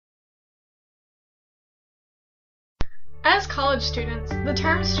As college students, the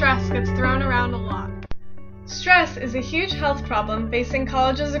term stress gets thrown around a lot. Stress is a huge health problem facing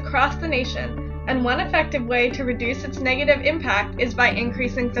colleges across the nation, and one effective way to reduce its negative impact is by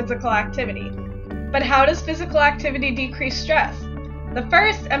increasing physical activity. But how does physical activity decrease stress? The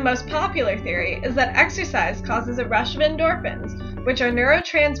first and most popular theory is that exercise causes a rush of endorphins, which are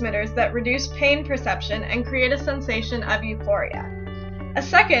neurotransmitters that reduce pain perception and create a sensation of euphoria. A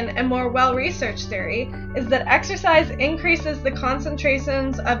second and more well-researched theory is that exercise increases the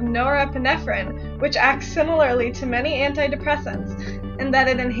concentrations of norepinephrine, which acts similarly to many antidepressants, and that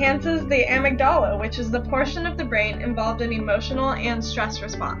it enhances the amygdala, which is the portion of the brain involved in emotional and stress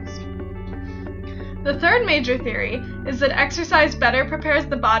response. The third major theory is that exercise better prepares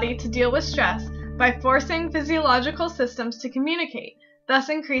the body to deal with stress by forcing physiological systems to communicate, thus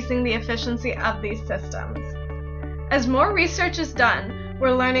increasing the efficiency of these systems. As more research is done,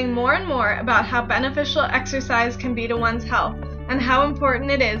 we're learning more and more about how beneficial exercise can be to one's health and how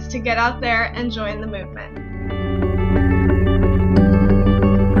important it is to get out there and join the movement.